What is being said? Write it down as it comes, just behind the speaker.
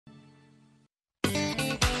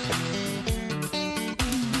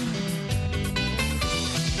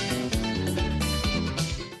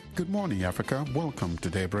morning, Africa. Welcome to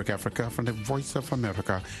Daybreak Africa from the Voice of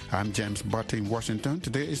America. I'm James Butt in Washington.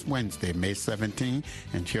 Today is Wednesday, May 17,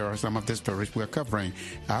 and here are some of the stories we're covering.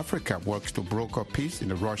 Africa works to broker peace in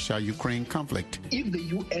the Russia-Ukraine conflict. If the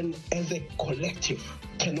UN as a collective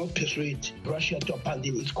cannot persuade Russia to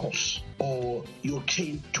abandon its course or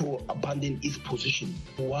Ukraine to abandon its position,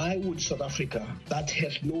 why would South Africa, that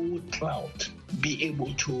has no clout, be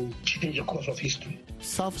able to change the course of history?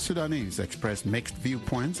 South Sudanese express mixed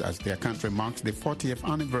viewpoints as their country marks the 40th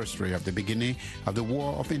anniversary of the beginning of the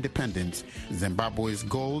War of Independence. Zimbabwe's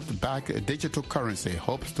gold-backed digital currency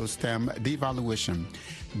hopes to stem devaluation.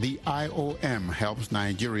 The IOM helps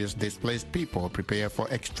Nigeria's displaced people prepare for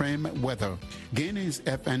extreme weather. Guinea's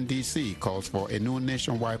FNDC calls for a new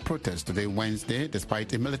nationwide protest today, Wednesday,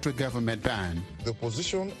 despite a military government ban. The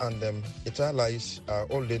opposition and its allies are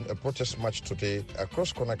holding a protest march today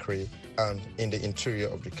across Conakry and in the interior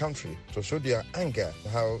of the country to show their anger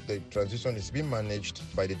how the transition is being managed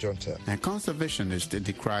by the junta. And conservationists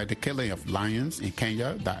decry the killing of lions in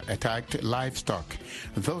Kenya that attacked livestock.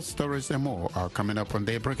 Those stories and more are coming up on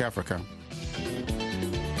Daybreak Africa.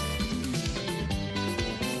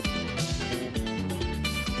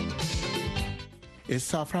 A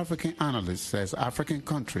South African analyst says African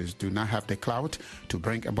countries do not have the clout to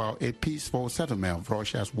bring about a peaceful settlement of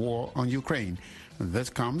Russia's war on Ukraine.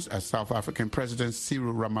 This comes as South African President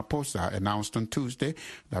Cyril Ramaphosa announced on Tuesday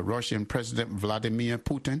that Russian President Vladimir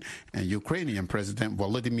Putin and Ukrainian President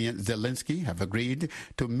Volodymyr Zelensky have agreed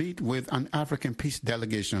to meet with an African peace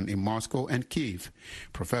delegation in Moscow and Kyiv.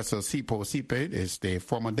 Professor Sipho Siped is the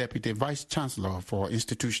former Deputy Vice Chancellor for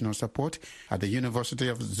Institutional Support at the University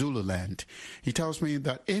of Zululand. He tells me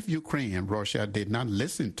that if Ukraine and Russia did not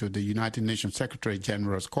listen to the United Nations Secretary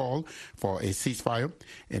General's call for a ceasefire,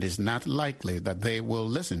 it is not likely that they will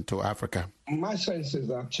listen to Africa. My sense is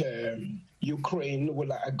that Ukraine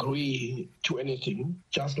will agree to anything,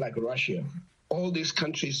 just like Russia. All these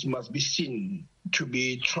countries must be seen to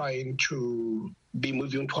be trying to be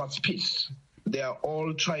moving towards peace. They are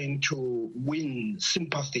all trying to win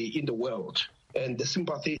sympathy in the world. And the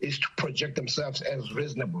sympathy is to project themselves as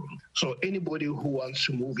reasonable. So anybody who wants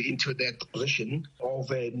to move into that position of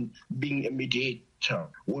being a mediator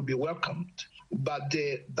will be welcomed. But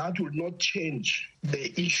that will not change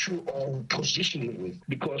the issue of positioning,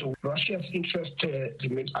 because Russia's interest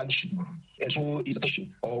remains unshaken, as well is the issue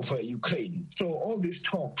of Ukraine. So all these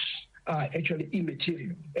talks are actually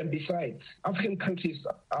immaterial. And besides, African countries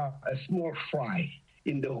are a small fry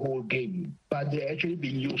in the whole game, but they're actually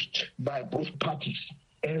being used by both parties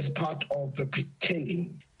as part of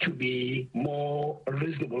pretending to be more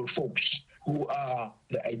reasonable folks who are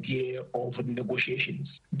the idea of negotiations.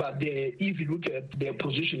 But if you look at their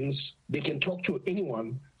positions, they can talk to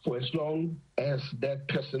anyone for as long as that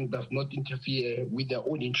person does not interfere with their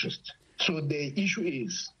own interest. So the issue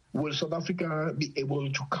is, will South Africa be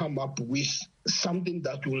able to come up with something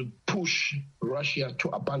that will push Russia to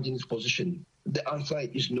abandon its position? The answer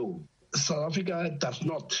is no. South Africa does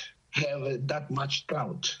not have that much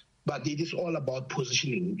clout. But it is all about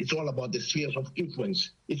positioning. It's all about the spheres of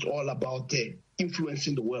influence. It's all about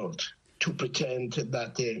influencing the world to pretend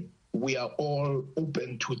that we are all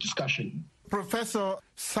open to discussion. Professor,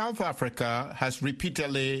 South Africa has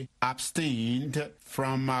repeatedly abstained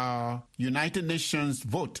from United Nations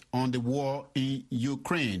vote on the war in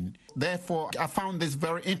Ukraine. Therefore, I found this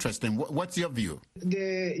very interesting. What's your view?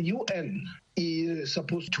 The UN is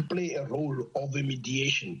supposed to play a role of a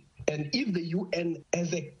mediation. And if the UN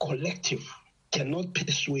as a collective cannot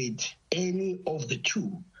persuade any of the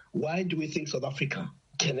two, why do we think South Africa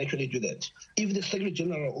can actually do that? If the Secretary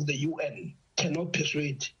General of the UN cannot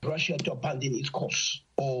persuade Russia to abandon its course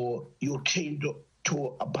or Ukraine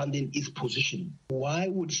to abandon its position, why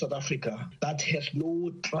would South Africa, that has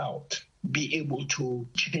no clout, be able to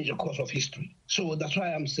change the course of history? So that's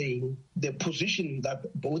why I'm saying the position that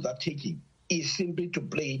both are taking is simply to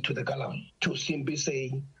play to the gallery, to simply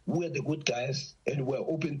say, we're the good guys and we're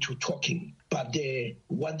open to talking. But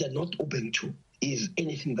what they're not open to is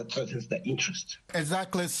anything that threatens their interest.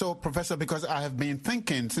 Exactly so, Professor, because I have been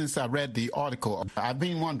thinking since I read the article, I've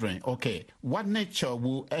been wondering, okay, what nature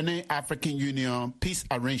will any African Union peace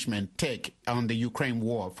arrangement take on the Ukraine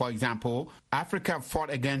war? For example, Africa fought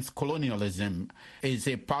against colonialism. Is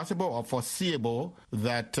it possible or foreseeable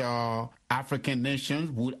that African nations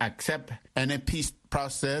would accept any peace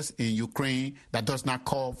process in Ukraine that does not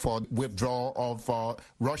call for withdrawal of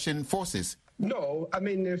Russian forces? No, I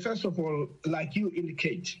mean, first of all, like you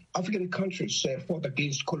indicate, African countries fought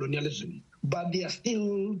against colonialism, but they are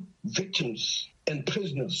still victims and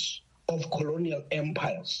prisoners of colonial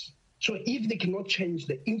empires. So if they cannot change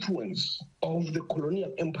the influence of the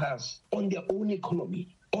colonial empires on their own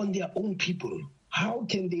economy, on their own people, how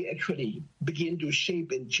can they actually begin to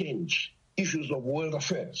shape and change issues of world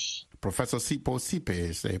affairs? Professor Sipo Sipe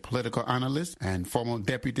is a political analyst and former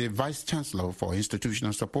Deputy Vice Chancellor for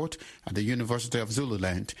Institutional Support at the University of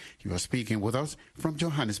Zululand. He was speaking with us from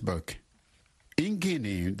Johannesburg. In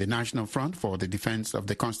Guinea, the National Front for the Defense of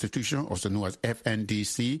the Constitution, also known as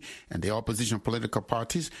FNDC, and the opposition political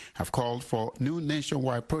parties have called for new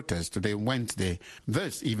nationwide protests today, Wednesday.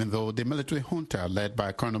 This, even though the military junta led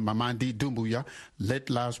by Colonel Mamadi Doumbouya late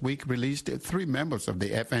last week released 3 members of the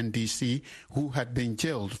FNDC who had been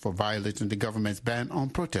jailed for violating the government's ban on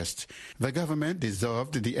protests. The government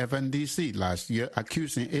dissolved the FNDC last year,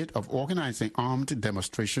 accusing it of organizing armed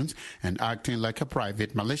demonstrations and acting like a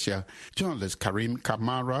private militia. Journalist Karim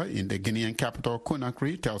Kamara in the Guinean capital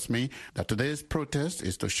Conakry tells me that today's protest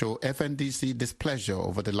is to show FNDC displeasure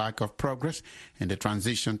over the lack of progress in the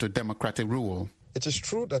transition to democratic rule. It is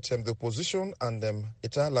true that the opposition and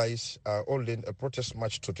its allies are holding a protest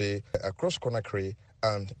march today across Conakry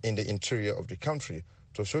and in the interior of the country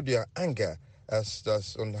to show their anger as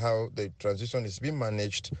on how the transition is being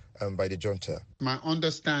managed by the junta. My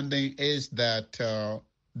understanding is that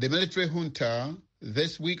the military junta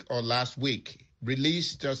this week or last week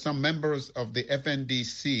released some members of the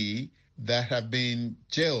FNDC that have been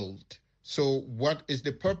jailed. So what is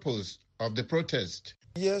the purpose of the protest?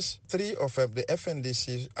 Yes, 3 of the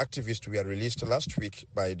FNDC activists were released last week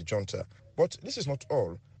by the junta. But this is not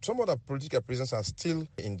all. Some other political prisoners are still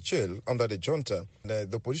in jail under the junta. The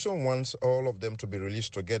opposition wants all of them to be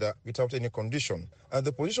released together without any condition. And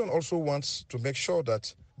the opposition also wants to make sure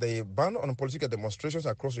that the ban on political demonstrations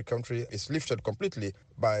across the country is lifted completely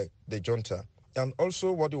by the junta. And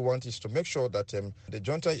also what they want is to make sure that the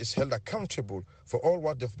junta is held accountable for all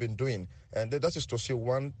what they've been doing. And that is to say,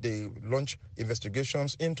 one, they launch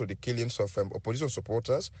investigations into the killings of opposition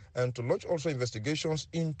supporters and to launch also investigations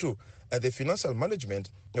into the financial management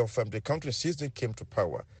of the country since they came to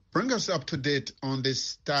power. Bring us up to date on the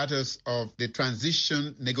status of the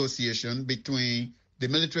transition negotiation between the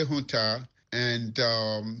military junta and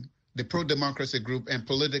the pro-democracy group and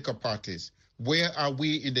political parties. Where are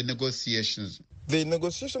we in the negotiations? The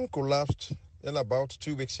negotiation collapsed about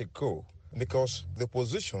 2 weeks ago because the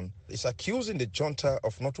opposition is accusing the junta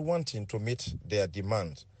of not wanting to meet their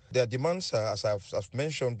demands. Their demands are, as I've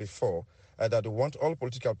mentioned before, that they want all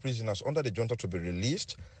political prisoners under the junta to be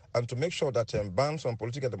released and to make sure that bans on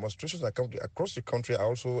political demonstrations across the country are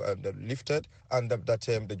also lifted, and that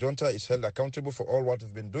the junta is held accountable for all what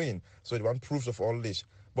they've been doing. So they want proofs of all this.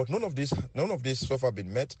 But none of this so far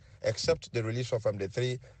been met, except the release of the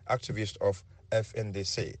 3 activists of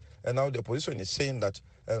FNDC. And now the opposition is saying that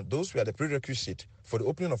those were the prerequisite for the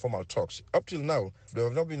opening of formal talks. Up till now, there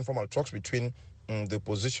have not been formal talks between the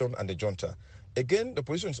opposition and the junta. Again, the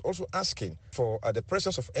opposition is also asking for the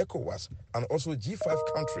presence of ECOWAS and also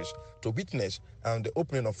G5 countries to witness the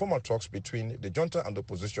opening of formal talks between the junta and the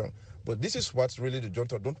opposition. But this is what really the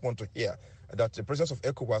junta don't want to hear, that the presence of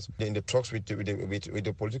ECOWAS in the talks with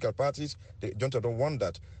the political parties. The junta don't want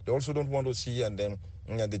that. They also don't want to see the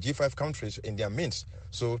G5 countries in their midst.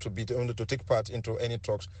 So to take part into any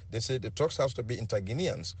talks, they say the talks have to be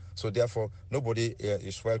inter-Guineans. So therefore, nobody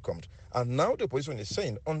is welcomed. And now the opposition is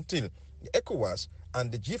saying until ECOWAS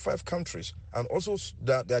and the G5 countries and also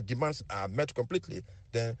their demands are met completely,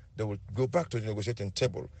 then they will go back to the negotiating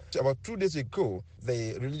table. About 2 days ago,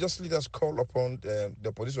 the religious leaders called upon the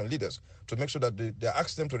opposition leaders to make sure that they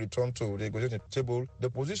asked them to return to the negotiating table. The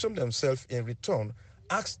opposition themselves, in return,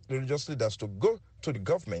 asked the religious leaders to go to the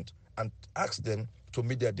government and ask them to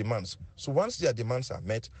meet their demands. So once their demands are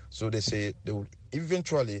met, so they say they will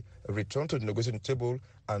eventually return to the negotiating table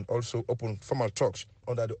and also open formal talks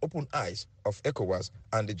under the open eyes of ECOWAS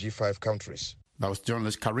and the G5 countries. That was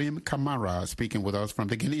journalist Karim Kamara speaking with us from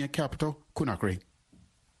the Guinea capital, Conakry.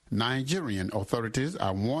 Nigerian authorities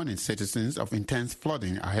are warning citizens of intense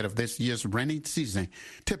flooding ahead of this year's rainy season.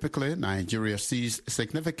 Typically, Nigeria sees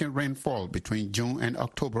significant rainfall between June and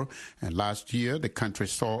October, and last year the country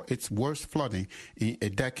saw its worst flooding in a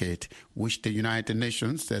decade, which the United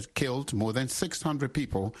Nations says killed more than 600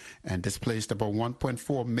 people and displaced about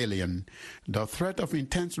 1.4 million. The threat of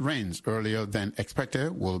intense rains earlier than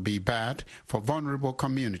expected will be bad for vulnerable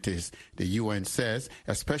communities, the UN says,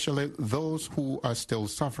 especially those who are still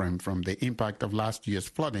suffering from the impact of last year's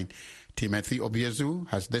flooding. Timothy Obiezu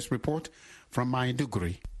has this report from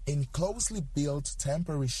Maiduguri. In closely built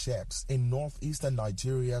temporary sheds in northeastern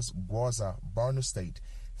Nigeria's Gwaza, Borno State,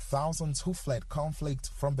 thousands who fled conflict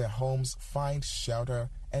from their homes find shelter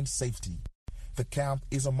and safety. The camp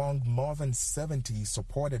is among more than 70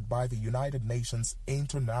 supported by the United Nations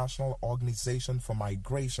International Organization for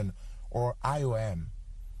Migration, or IOM.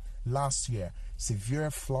 Last year, severe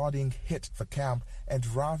flooding hit the camp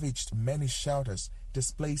and ravaged many shelters,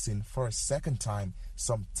 displacing for a second time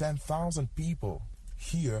some 10,000 people.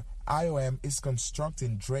 Here, IOM is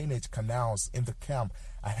constructing drainage canals in the camp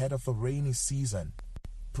ahead of the rainy season.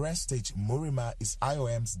 Prestige Murima is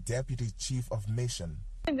IOM's Deputy Chief of Mission.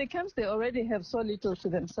 In the camps, they already have so little to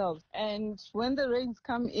themselves. And when the rains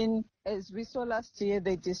come in, as we saw last year,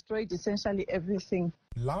 they destroyed essentially everything.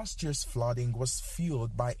 Last year's flooding was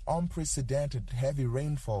fueled by unprecedented heavy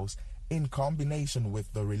rainfalls in combination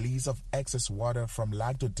with the release of excess water from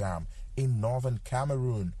Lagdo Dam in northern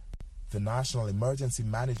Cameroon. The National Emergency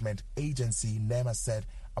Management Agency, NEMA, said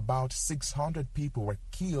about 600 people were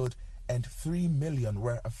killed and 3 million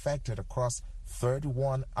were affected across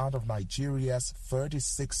 31 out of Nigeria's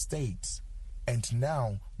 36 states. And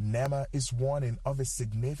now, NEMA is warning of a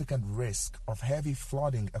significant risk of heavy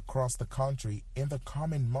flooding across the country in the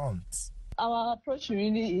coming months. Our approach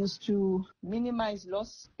really is to minimize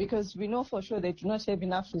loss because we know for sure they do not have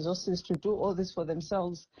enough resources to do all this for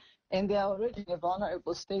themselves, and they are already in a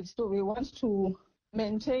vulnerable state. So we want to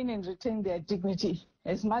maintain and retain their dignity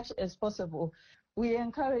as much as possible. We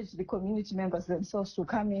encourage the community members themselves to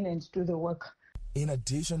come in and do the work. In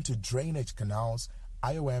addition to drainage canals,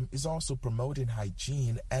 IOM is also promoting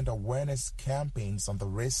hygiene and awareness campaigns on the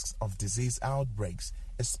risks of disease outbreaks,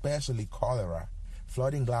 especially cholera.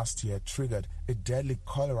 Flooding last year triggered a deadly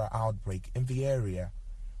cholera outbreak in the area.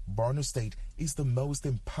 Borno State is the most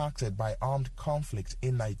impacted by armed conflict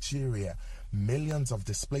in Nigeria. Millions of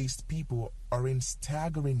displaced people are in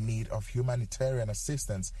staggering need of humanitarian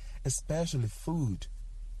assistance, especially food.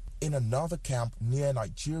 In another camp near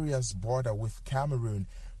Nigeria's border with Cameroon,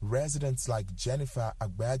 residents like Jennifer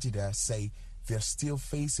Agbajida say they're still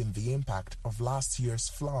facing the impact of last year's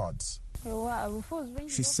floods.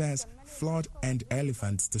 She says flood and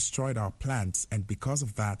elephants destroyed our plants, and because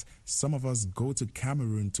of that, some of us go to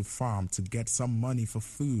Cameroon to farm to get some money for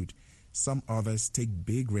food. Some others take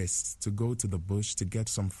big risks to go to the bush to get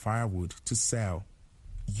some firewood to sell.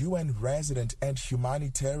 UN resident and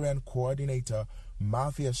humanitarian coordinator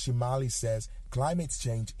Mafia Shimali says climate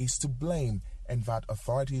change is to blame and that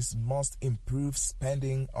authorities must improve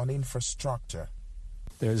spending on infrastructure.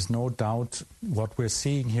 There is no doubt what we're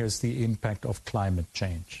seeing here is the impact of climate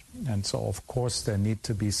change. And so, of course, there need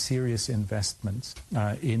to be serious investments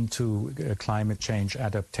into climate change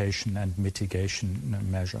adaptation and mitigation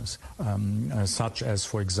measures, such as,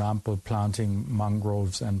 for example, planting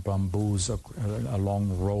mangroves and bamboos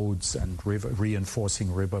along roads and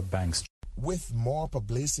reinforcing river banks. With more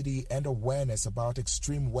publicity and awareness about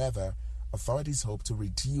extreme weather, authorities hope to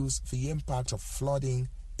reduce the impact of flooding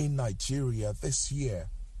in Nigeria this year.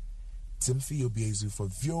 Timothy Obiezu for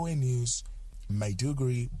VOA News,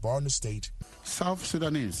 Maiduguri, Borno State. South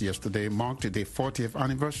Sudanese yesterday marked the 40th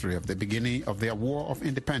anniversary of the beginning of their War of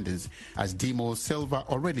Independence. As Dimo Silva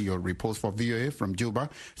Aurelio reports for VOA from Juba,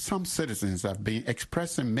 some citizens have been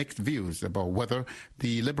expressing mixed views about whether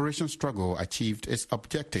the liberation struggle achieved its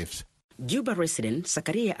objectives. Juba resident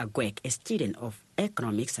Zakaria Agwek, a student of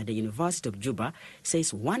economics at the University of Juba,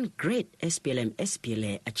 says one great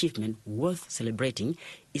SPLM-SPLA achievement worth celebrating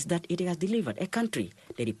is that it has delivered a country,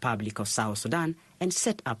 the Republic of South Sudan, and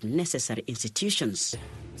set up necessary institutions.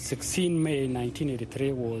 16 May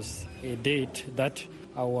 1983 was a date that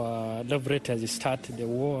our liberators started the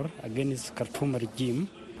war against Khartoum regime.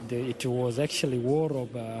 It was actually war of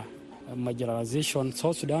marginalization.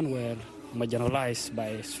 South Sudan were marginalized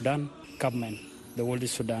by Sudan government, the world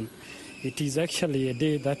is Sudan. It is actually a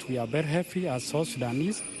day that we are very happy as South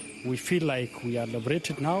Sudanese. We feel like we are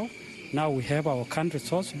liberated now. Now we have our country,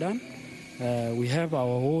 South Sudan. We have our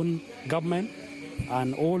own government,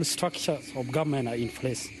 and all structures of government are in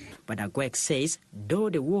place. But Agwek says,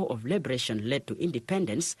 though the war of liberation led to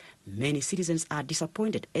independence, many citizens are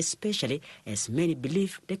disappointed, especially as many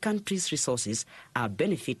believe the country's resources are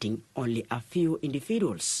benefiting only a few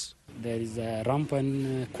individuals. There is a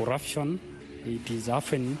rampant corruption. It is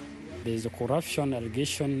often there is a corruption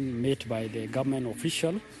allegation made by the government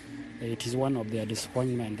official. It is one of the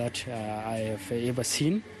disappointments that I have ever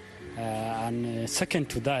seen. And second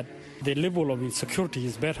to that, the level of insecurity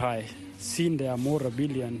is very high. Seeing there are more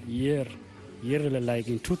rebellion yearly, like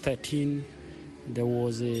in 2013, there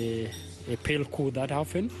was a pale coup that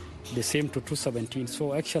happened, the same to 2017.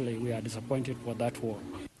 So actually, we are disappointed for that war.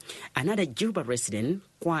 Another Juba resident,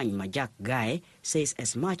 Kwany Majak Guy, says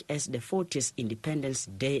as much as the 40th Independence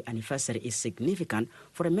Day anniversary is significant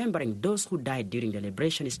for remembering those who died during the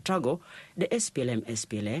liberation struggle, the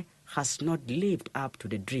SPLM-SPLA has not lived up to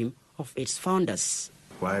the dream of its founders.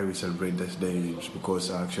 Why we celebrate this day is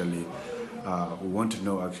because actually we want to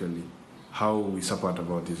know actually how we support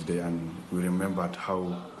about this day, and we remembered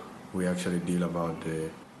how we actually deal about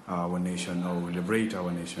our nation, or we liberate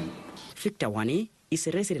our nation. Victor Wani is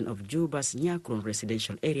a resident of Juba's Nyakron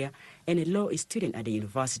residential area and a law student at the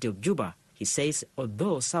University of Juba. He says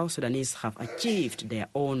although South Sudanese have achieved their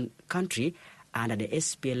own country under the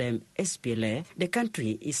SPLA, the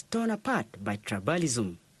country is torn apart by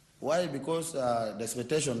tribalism. Why? Because the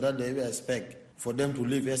expectation that they expect for them to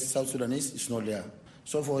live as South Sudanese is not there.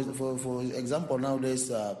 So for example,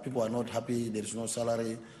 nowadays people are not happy, there is no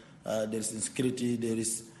salary, there is insecurity, there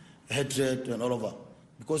is hatred and all over.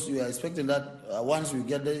 Because we are expecting that once we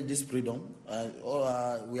get this freedom,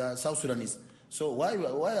 we are South Sudanese. So why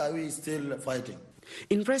are we still fighting?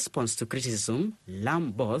 In response to criticism,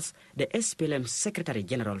 Lam Both, the SPLM Secretary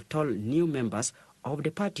General, told new members of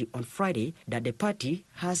the party on Friday that the party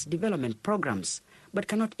has development programs but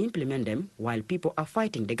cannot implement them while people are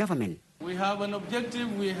fighting the government. We have an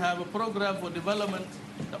objective, we have a program for development.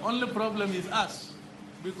 The only problem is us,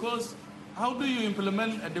 because how do you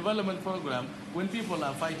implement a development program when people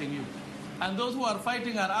are fighting you? And those who are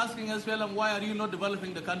fighting are asking SPLM, why are you not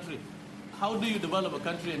developing the country? How do you develop a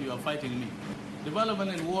country and you are fighting me? Development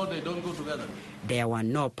and war, they don't go together. There were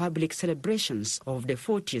no public celebrations of the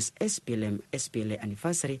 40th SPLA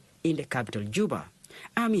anniversary in the capital, Juba.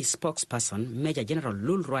 Army spokesperson Major General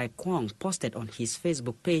Lulroy Kwong posted on his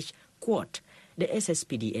Facebook page, quote, "The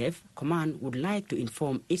SSPDF command would like to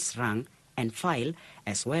inform its rank and file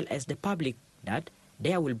as well as the public that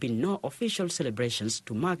there will be no official celebrations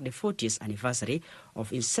to mark the 40th anniversary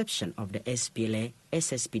of inception of the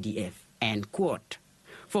SPLA-SSPDF," end quote.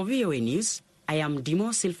 For VOA News, I am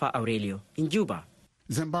Dimo Silva Aurelio in Juba.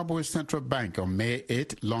 Zimbabwe's central bank on May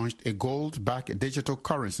 8 launched a gold-backed digital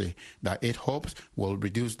currency that it hopes will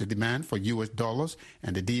reduce the demand for U.S. dollars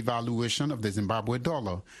and the devaluation of the Zimbabwe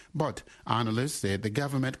dollar. But analysts say the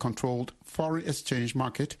government-controlled foreign exchange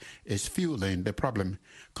market is fueling the problem.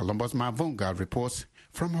 Columbus Mavunga reports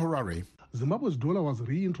from Harare. Zimbabwe's dollar was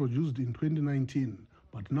reintroduced in 2019,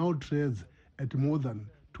 but now trades at more than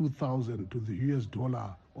 2,000 to the US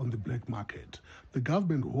dollar on the black market. The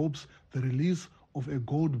government hopes the release of a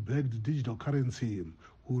gold-backed digital currency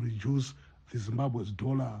will reduce the Zimbabwe's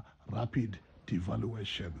dollar rapid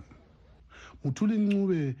devaluation. Mutuli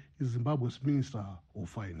Ncube is Zimbabwe's Minister of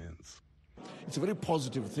Finance. It's a very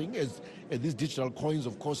positive thing, as these digital coins,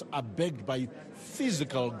 of course, are backed by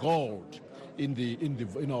physical gold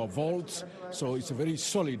in our vaults. So it's a very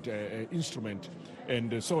solid instrument,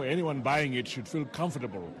 and so anyone buying it should feel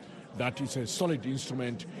comfortable that it's a solid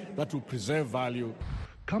instrument that will preserve value.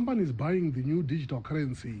 Companies buying the new digital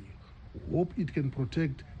currency hope it can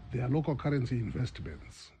protect their local currency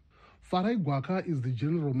investments. Farai Gwaka is the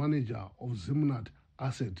general manager of Zimnat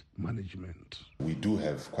Asset Management. We do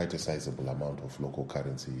have quite a sizable amount of local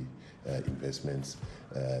currency investments,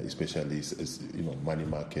 especially money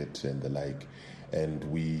market and the like. And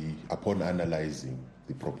we, upon analyzing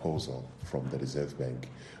the proposal from the Reserve Bank,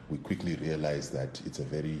 we quickly realized that it's a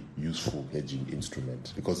very useful hedging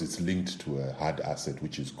instrument because it's linked to a hard asset,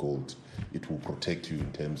 which is gold. It will protect you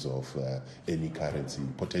in terms of any currency,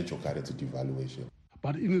 potential currency devaluation.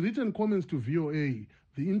 But in written comments to VOA,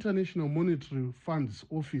 the International Monetary Fund's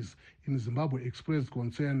office in Zimbabwe expressed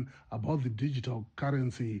concern about the digital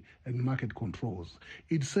currency and market controls.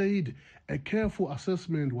 It said a careful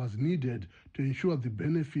assessment was needed to ensure the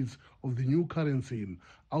benefits of the new currency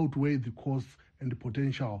outweigh the costs and the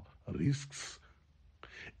potential risks.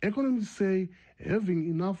 Economists say having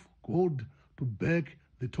enough gold to back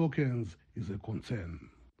the tokens is a concern.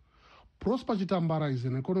 Prosper Chitambara is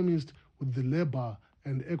an economist with the Labour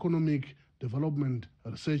and Economic Development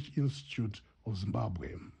Research Institute of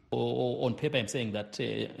Zimbabwe. On paper, I'm saying that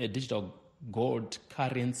a digital gold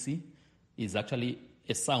currency is actually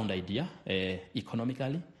a sound idea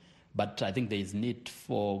economically, but I think there is need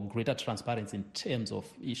for greater transparency in terms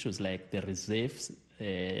of issues like the reserves,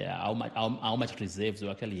 how much reserves we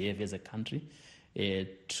actually have as a country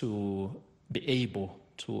to be able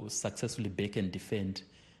to successfully back and defend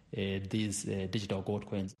these digital gold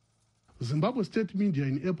coins. Zimbabwe state media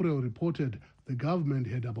in April reported the government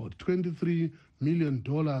had about $23 million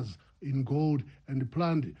in gold and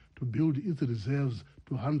planned to build its reserves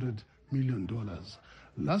to $100 million.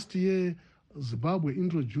 Last year, Zimbabwe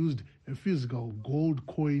introduced a physical gold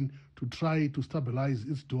coin to try to stabilize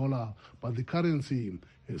its dollar, but the currency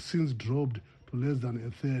has since dropped to less than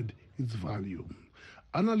a third its value.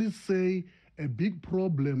 Analysts say a big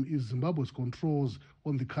problem is Zimbabwe's controls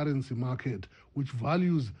on the currency market, which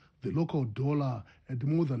values the local dollar at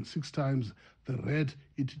more than 6 times the rate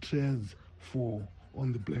it trades for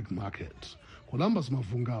on the black market. Columbus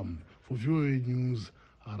Mavungam for VOA News,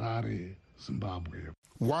 Harare, Zimbabwe.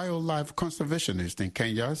 Wildlife conservationists in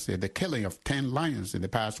Kenya say the killing of 10 lions in the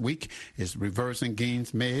past week is reversing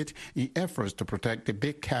gains made in efforts to protect the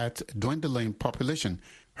big cat's dwindling population.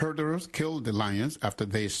 Herders killed the lions after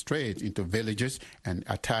they strayed into villages and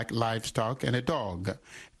attacked livestock and a dog.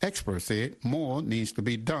 Experts say more needs to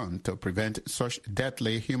be done to prevent such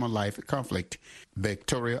deadly human-life conflict.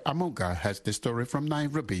 Victoria Amunga has the story from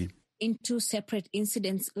Nairobi. In 2 separate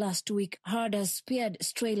incidents last week, herders speared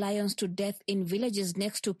stray lions to death in villages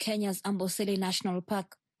next to Kenya's Amboseli National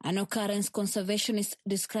Park, an occurrence conservationists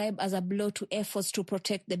describe as a blow to efforts to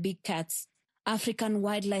protect the big cats. African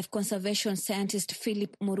wildlife conservation scientist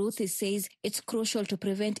Philip Muruthi says it's crucial to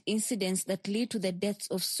prevent incidents that lead to the deaths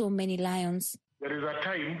of so many lions. There is a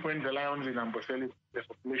time when the lions in Amboseli, the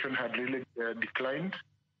population had really declined,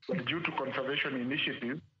 but due to conservation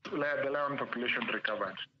initiatives, the lion population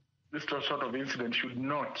recovered. This sort of incident should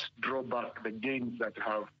not draw back the gains that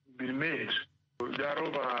have been made. There are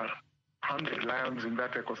over 100 lions in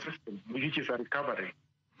that ecosystem, which is a recovery.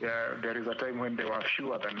 There is a time when there were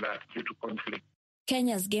fewer than that due to conflict.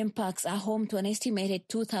 Kenya's game parks are home to an estimated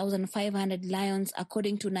 2,500 lions,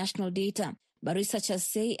 according to national data. But researchers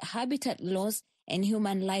say habitat loss and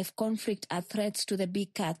human life conflict are threats to the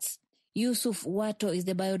big cats. Yusuf Wato is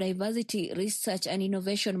the Biodiversity Research and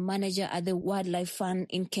Innovation Manager at the Wildlife Fund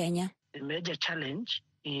in Kenya. The major challenge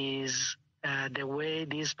is the way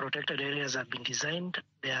these protected areas have been designed.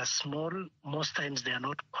 They are small. Most times they are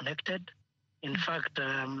not connected. In fact,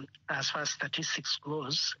 as far as statistics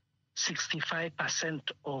goes,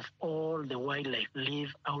 65% of all the wildlife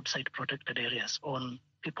live outside protected areas on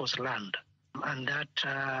people's land. And that,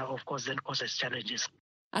 of course, then causes challenges.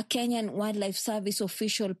 A Kenyan Wildlife Service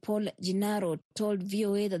official, Paul Gennaro, told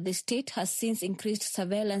VOA that the state has since increased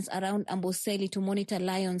surveillance around Amboseli to monitor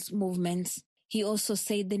lions' movements. He also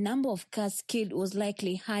said the number of cats killed was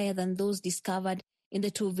likely higher than those discovered in the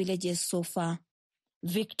 2 villages so far.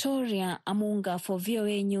 Victoria Amunga for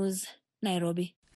VOA News, Nairobi.